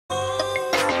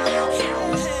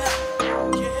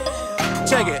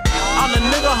it. I'm the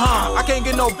nigga, huh? I can't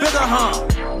get no bigger, huh?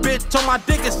 Bitch, on my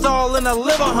dick, it's all in the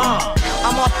liver, huh?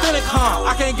 I'm authentic, huh?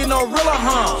 I can't get no realer,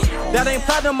 huh? That ain't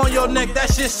platinum on your neck,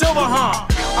 that shit silver, huh?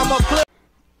 I'm a flip.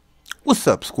 What's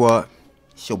up, squad?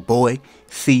 It's your boy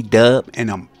C-Dub, and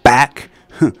I'm back.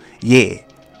 Yeah,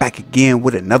 back again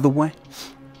with another one.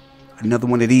 Another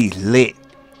one of these lit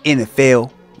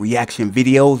NFL reaction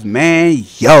videos, man.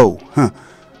 Yo,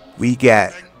 we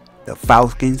got the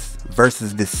Falcons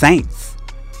versus the Saints.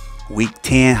 Week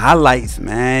 10 highlights,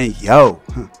 man. Yo.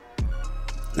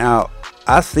 Now,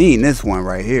 I seen this one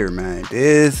right here, man.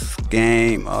 This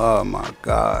game, oh my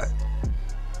God.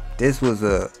 This was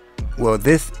a, well,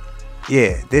 this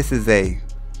is a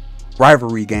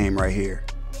rivalry game right here.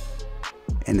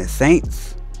 And the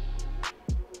Saints,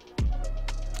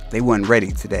 they wasn't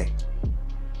ready today.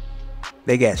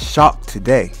 They got shocked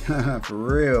today. For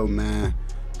real, man.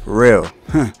 For real.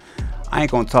 I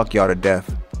ain't gonna talk y'all to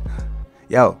death.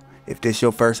 Yo, if this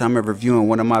your first time ever viewing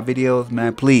one of my videos,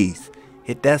 man, please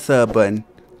hit that sub button.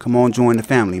 Come on, join the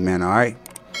family, man, alright?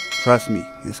 Trust me,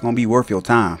 it's gonna be worth your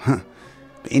time.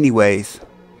 But anyways,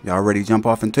 y'all ready to jump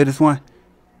off into this one?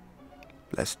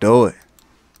 Let's do it.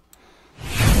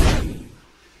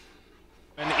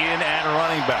 In at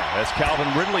running back. That's Calvin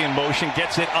Ridley in motion.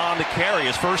 Gets it on the carry.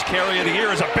 His first carry of the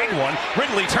year is a big one.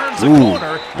 Ridley turns the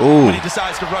corner, but he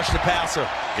decides to rush the passer.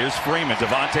 Here's Freeman.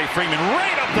 Devontae Freeman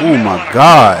right up the middle. Oh my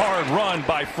God. Hard run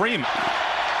by Freeman.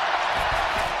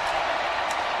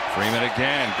 Freeman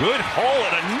again. Good hole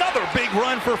and another big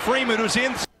run for Freeman, who's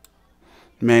in.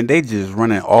 Man, they just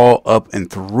running all up and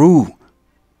through.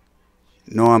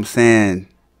 Know what I'm saying?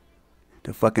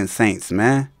 The fucking Saints,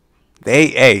 man.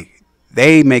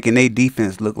 They making their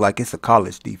defense look like it's a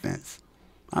college defense.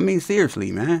 I mean, seriously,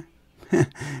 man.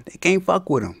 They can't fuck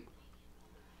with them.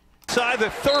 Inside the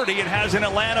 30, it has an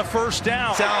Atlanta first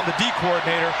down. Sound the D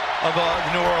coordinator of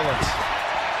New Orleans.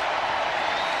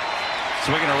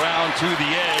 Swinging around to the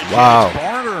edge. Wow. It's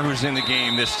Barner who's in the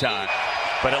game this time.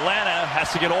 But Atlanta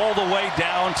has to get all the way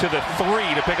down to the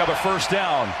 3 to pick up a first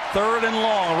down. 3rd and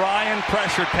long. Ryan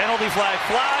pressured. Penalty flag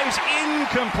flies.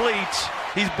 Incomplete.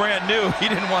 He's brand new. He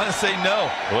didn't want to say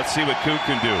no. Well, let's see what Coop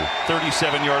can do.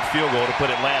 37-yard field goal to put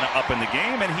Atlanta up in the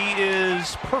game, and he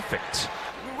is perfect.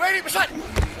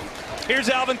 Here's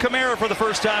Alvin Kamara for the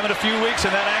first time in a few weeks,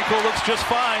 and that ankle looks just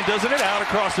fine, doesn't it? Out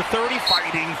across the 30,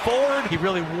 fighting forward. He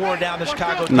really wore down the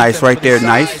Chicago defense. Nice right there,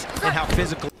 nice. And how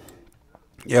physical.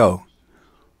 Yo,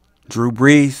 Drew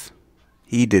Brees,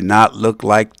 he did not look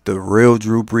like the real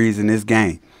Drew Brees in this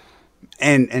game.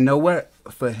 And know what?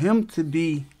 For him to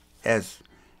be as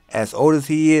old as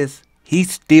he is, he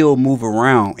still move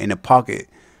around in the pocket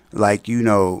like you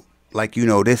know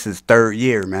this is 3rd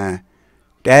year, man.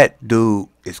 That dude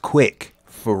is quick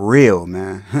for real,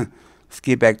 man. Let's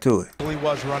get back to it. He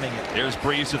was running it. There's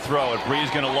Brees to throw it.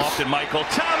 Brees going to loft it. Michael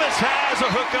Thomas has a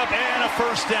hookup and a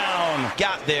first down.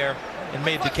 Got there and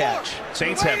made the catch.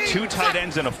 Saints have 2 tight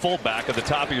ends and a fullback at the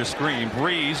top of your screen.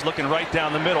 Brees looking right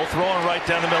down the middle, throwing right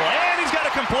down the middle, and he's got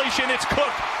a completion. It's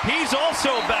Cook. He's also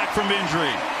back from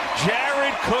injury.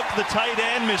 Jared Cook, the tight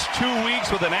end, missed 2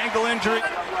 weeks with an ankle injury.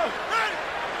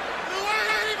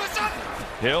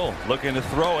 Hill looking to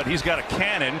throw it. He's got a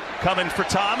cannon coming for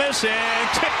Thomas, and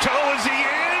tiptoe, is he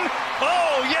in?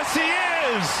 Oh, yes he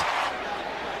is.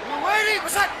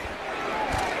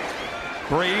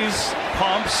 Brees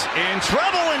pumps, in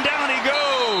trouble, and down he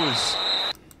goes.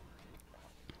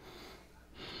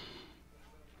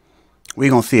 We're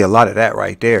going to see a lot of that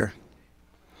right there.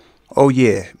 Oh,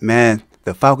 yeah, man.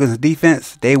 The Falcons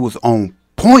defense, they was on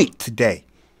point today.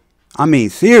 I mean,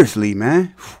 seriously,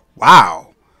 man. Wow.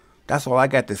 That's all I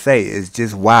got to say is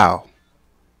just wow.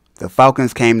 The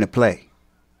Falcons came to play.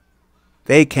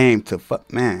 They came to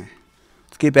man.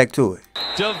 Let's get back to it.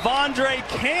 Devondre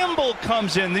Campbell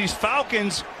comes in. These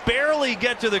Falcons barely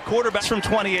get to the quarterback from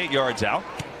 28 yards out.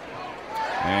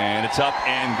 And it's up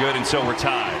and good, and so we're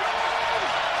tied.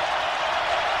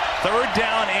 3rd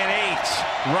down and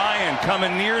 8. Ryan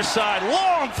coming near side.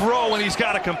 Long throw, and he's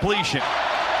got a completion.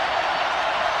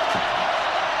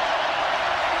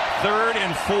 3rd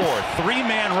and 4.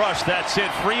 3-man rush. That's it.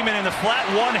 Freeman in the flat.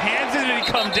 One-handed. Did he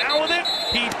come down with it?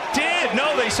 He did.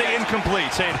 No, they say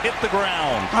incomplete. Say it hit the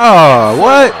ground. Oh,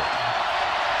 what?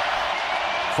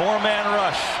 4-man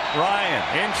rush. Ryan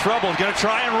in trouble. Going to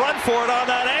try and run for it on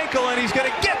that ankle, and he's going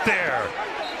to get there.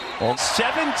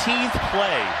 17th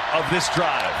play of this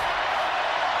drive.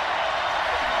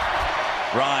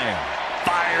 Ryan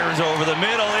fires over the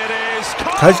middle. It is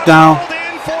touchdown.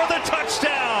 In for the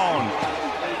touchdown.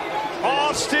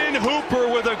 Austin Hooper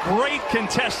with a great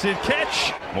contested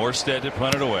catch. Morstead to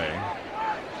punt it away.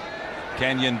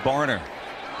 Kenyon Barner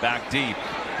Back deep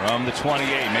from the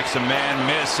 28. Makes a man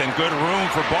miss, and good room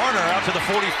for Barner out to the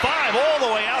 45, all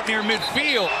the way out near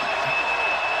midfield.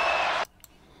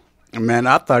 Man,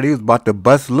 I thought he was about to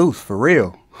bust loose for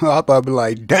real. I thought I'd be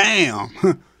like, damn.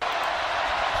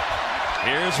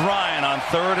 Here's Ryan on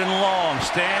 3rd and long.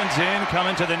 Stands in,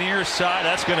 coming to the near side.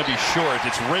 That's going to be short.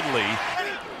 It's Ridley.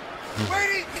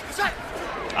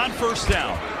 On 1st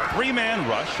down. 3-man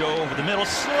rush over the middle.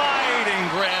 Sliding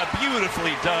grab.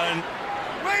 Beautifully done.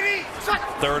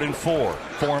 3rd and 4.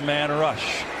 4-man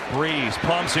rush. Breeze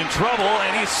pumps in trouble,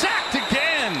 and he's sacked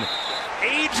again.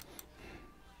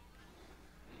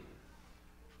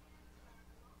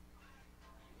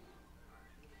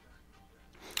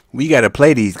 We got to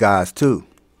play these guys too.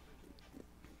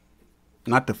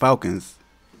 Not the Falcons.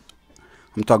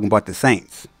 I'm talking about the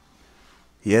Saints.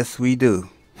 Yes, we do.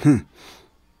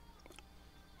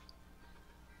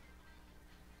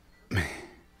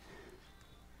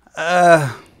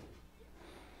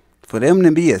 For them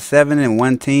to be a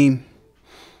 7-1 team,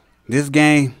 this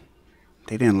game,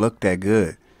 they didn't look that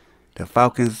good. The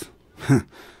Falcons,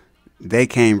 they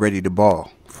came ready to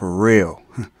ball. For real.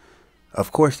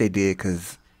 Of course they did,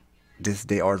 because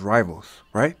they are rivals,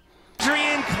 right?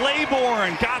 Adrian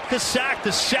Claiborne got the sack,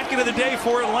 the second of the day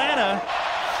for Atlanta.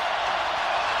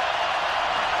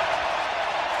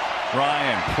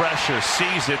 Ryan, pressure,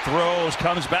 sees it, throws,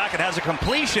 comes back, and has a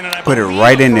completion, and I put it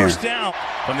right in there. Down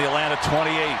from the Atlanta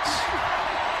 28.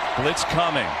 Blitz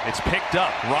coming. It's picked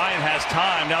up. Ryan has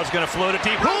time. Now he's going to float it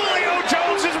deep. Julio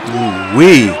Jones is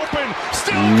wide open.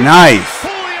 Still nice.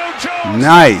 Julio Jones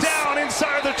nice. Down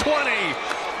inside the 20.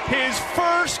 His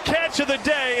first catch of the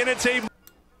day, and it's a...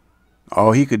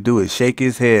 All he could do is shake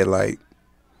his head like,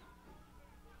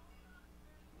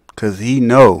 because he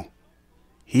know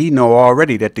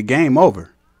already that the game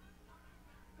over.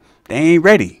 They ain't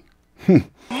ready.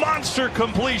 Monster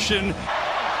completion.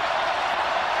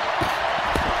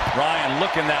 Ryan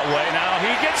looking that way. Now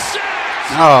he gets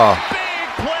sacked. Oh. Big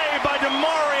play by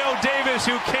Demario Davis,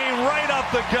 who came right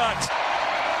up the gut.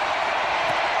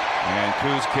 And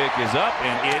Koo's kick is up,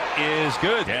 and it is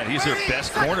good. Yeah, he's their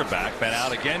best cornerback. Been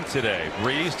out again today.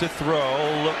 Breeze to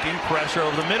throw, looking pressure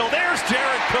over the middle. There's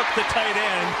Jared Cook, the tight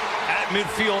end, at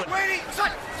midfield.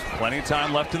 Plenty of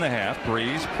time left in the half.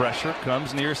 Breeze, pressure,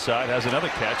 comes near side, has another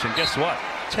catch, and guess what?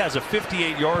 He has a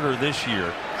 58-yarder this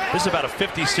year. This is about a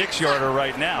 56-yarder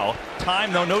right now.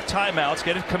 Time, though, no timeouts.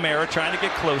 Get it, Kamara trying to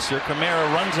get closer.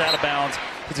 Kamara runs out of bounds.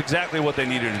 It's exactly what they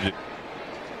needed to do.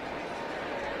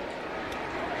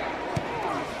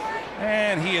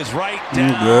 And he is right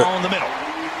down the middle.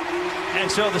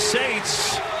 And so the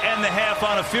Saints end the half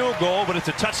on a field goal, but it's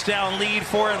a touchdown lead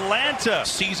for Atlanta.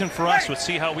 Season for us. Let's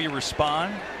see how we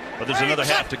respond. But there's another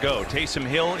half to go. Taysom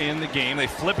Hill in the game. They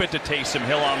flip it to Taysom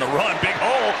Hill on the run. Big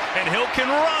hole, and Hill can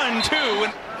run too.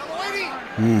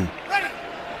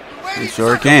 He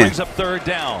sure can. Brings up 3rd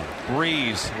down.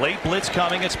 Breeze, late blitz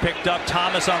coming. It's picked up.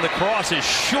 Thomas on the cross is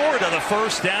short of the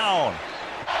 1st down.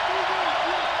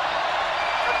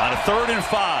 On a 3rd and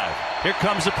 5. Here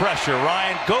comes the pressure.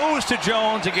 Ryan goes to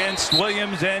Jones against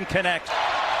Williams and connects.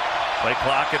 Play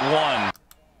clock at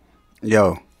 1.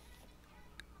 Yo,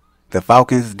 the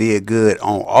Falcons did good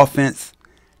on offense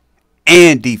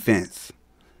and defense.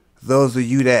 Those of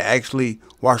you that actually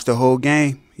watched the whole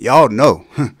game, y'all know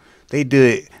they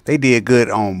did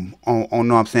good on know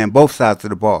what I'm saying, both sides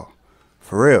of the ball.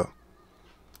 For real.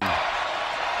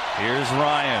 Here's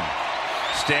Ryan.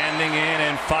 Standing in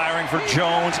and firing for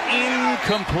Jones.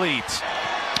 Incomplete.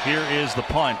 Here is the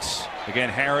punt. Again,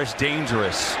 Harris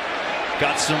dangerous.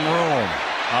 Got some room.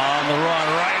 On the run,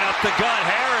 right up the gut.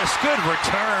 Harris, good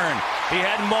return. He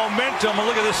had momentum.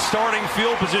 Look at this starting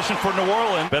field position for New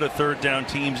Orleans. Better 3rd down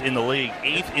teams in the league.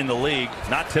 8th in the league.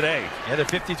 Not today. Yeah, they're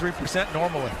 53%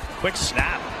 normally. Quick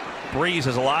snap. Breeze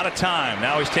has a lot of time.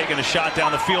 Now he's taking a shot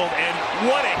down the field, and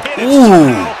what a hit it's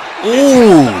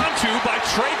onto by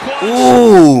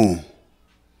Traquan.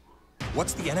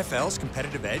 What's the NFL's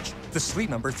competitive edge? The Sleep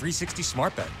Number 360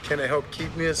 Smart Bed. Can it help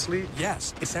keep me asleep?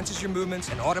 Yes, it senses your movements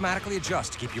and automatically adjusts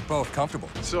to keep you both comfortable.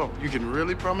 So, you can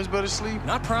really promise better sleep?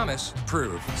 Not promise,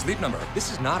 prove. Sleep Number.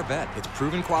 This is not a bed. It's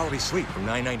proven quality sleep from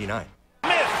 $9.99.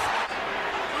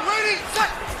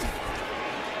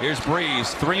 Here's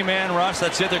Breeze, 3-man rush.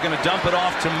 That's it. They're going to dump it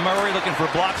off to Murray, looking for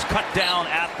blocks. Cut down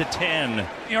at the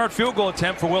 10-yard field goal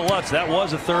attempt for Will Lutz. That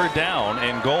was a 3rd down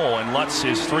and goal, and Lutz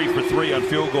is 3 for 3 on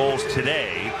field goals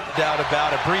today. Doubt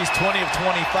about it. Breeze 20 of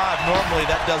 25. Normally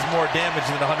that does more damage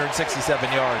than 167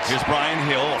 yards. Here's Brian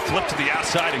Hill, a flip to the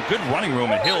outside and good running room,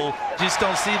 and Hill just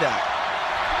don't see that.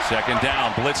 Second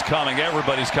down, blitz coming,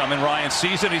 everybody's coming. Ryan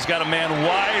sees it, he's got a man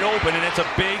wide open, and it's a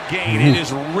big gain. It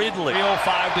is Ridley.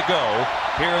 3:05 to go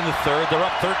here in the third. They're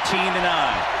up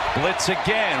 13-9. Blitz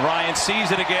again, Ryan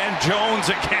sees it again, Jones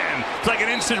again. It's like an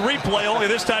instant replay, only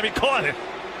this time he caught it.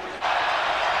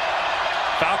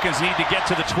 Falcons need to get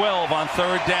to the 12 on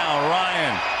third down.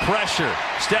 Ryan, pressure,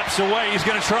 steps away. He's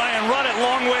going to try and run it.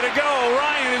 Long way to go.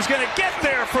 Ryan is going to get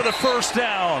there for the first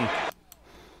down.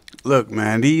 Look,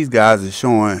 man, these guys are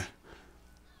showing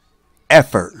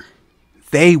effort.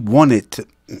 They wanted to.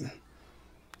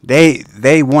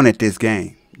 They wanted this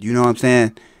game. You know what I'm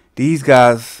saying? These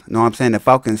guys, you know what I'm saying? The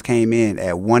Falcons came in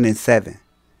at 1-7.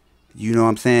 You know what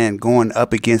I'm saying? Going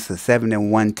up against a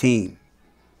 7-1 team.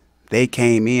 They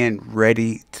came in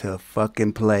ready to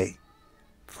fucking play.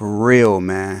 For real,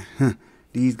 man.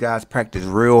 These guys practiced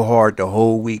real hard the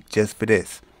whole week just for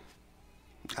this.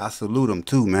 I salute them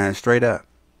too, man. Straight up.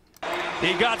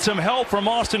 He got some help from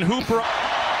Austin Hooper.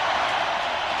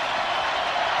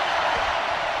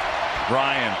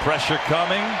 Ryan, pressure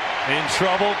coming. In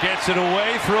trouble, gets it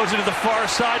away, throws it to the far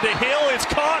side to Hill. It's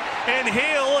caught, and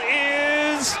Hill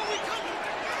is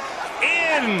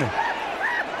in.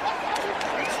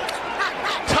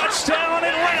 Touchdown,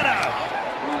 Atlanta.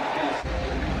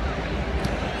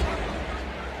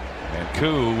 And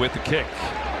Koo with the kick.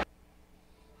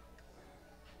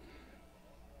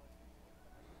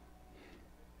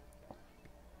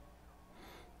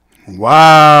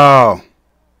 Wow.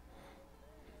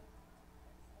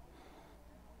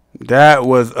 That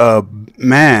was a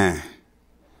man.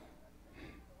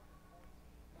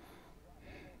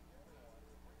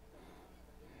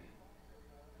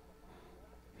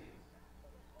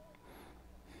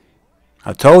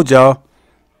 I told y'all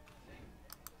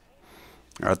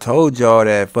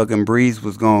that fucking Breeze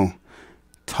was gonna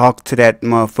talk to that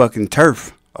motherfucking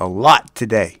turf a lot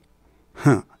today.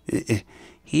 Huh.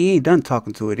 He ain't done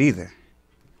talking to it either.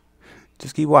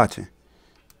 Just keep watching.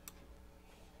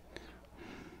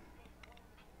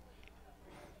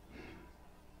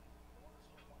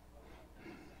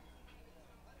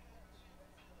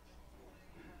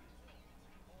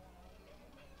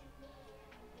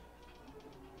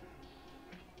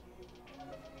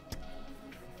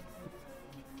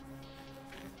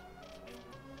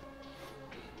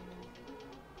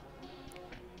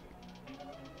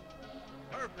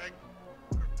 Perfect.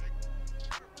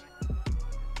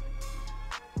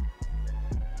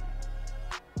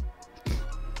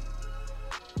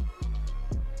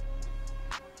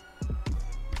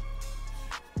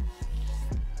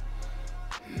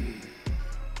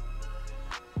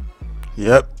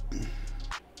 Yep.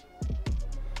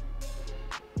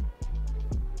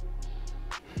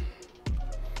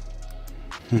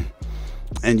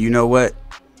 And you know what?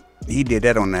 He did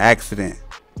that on an accident.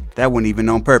 That wasn't even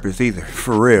on purpose either.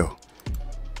 For real.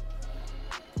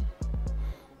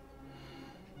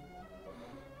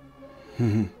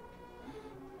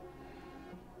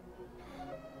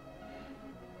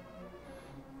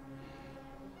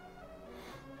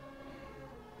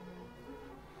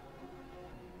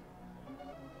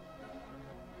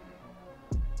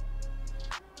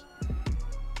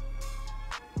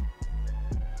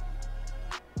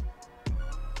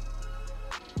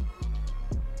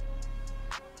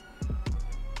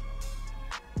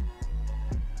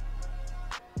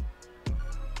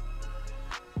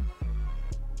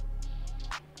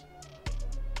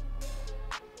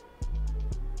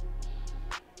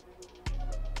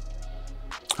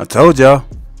 I told y'all.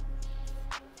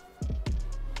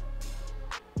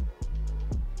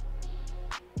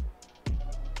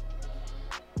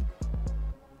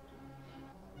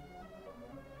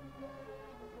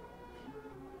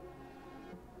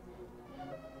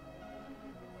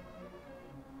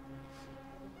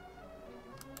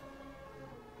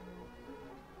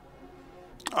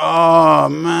 Oh,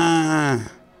 man.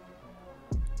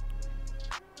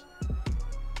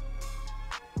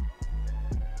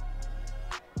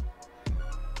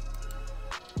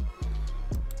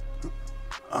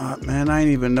 Man, I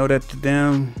didn't even know that to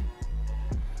them.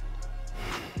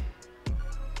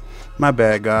 My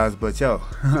bad, guys, but yo,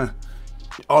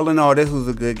 all in all, this was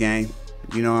a good game.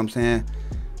 You know what I'm saying?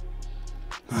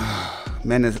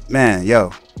 Man,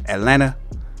 yo, Atlanta,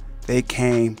 they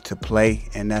came to play,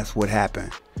 and that's what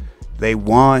happened. They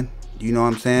won. You know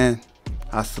what I'm saying?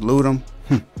 I salute them.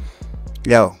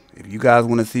 Yo, if you guys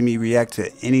want to see me react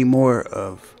to any more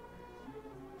of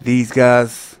these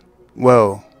guys,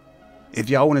 well, if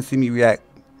y'all want to see me react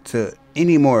to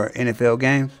any more NFL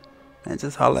games, man,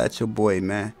 just holla at your boy,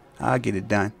 man. I'll get it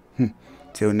done.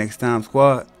 Till next time,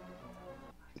 squad.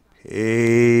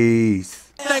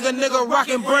 Peace. Think a nigga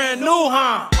rockin' brand new,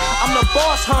 huh? I'm the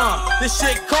boss, huh? This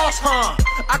shit costs, huh?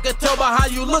 I can tell by how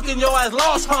you looking, your ass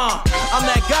lost, huh? I'm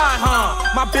that guy, huh?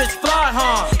 My bitch fly,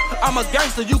 huh? I'm a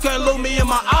gangster, you can't look me in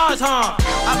my eyes, huh?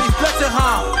 I be flexing,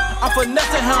 huh? I'm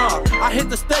finessing, huh? I hit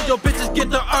the stage, your bitches get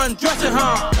the undressing,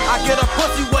 huh? I get a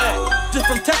pussy wet, just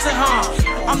from texting, huh?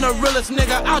 I'm the realest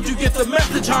nigga out, you get the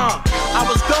message, huh? I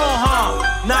was gone,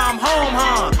 huh? Now I'm home,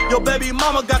 huh? Your baby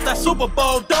mama got that Super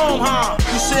Bowl dome, huh?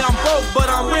 You say I'm broke, but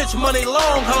I'm rich, money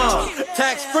long, huh?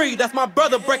 Tax free, that's my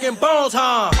brother breaking bones,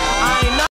 huh? I ain't not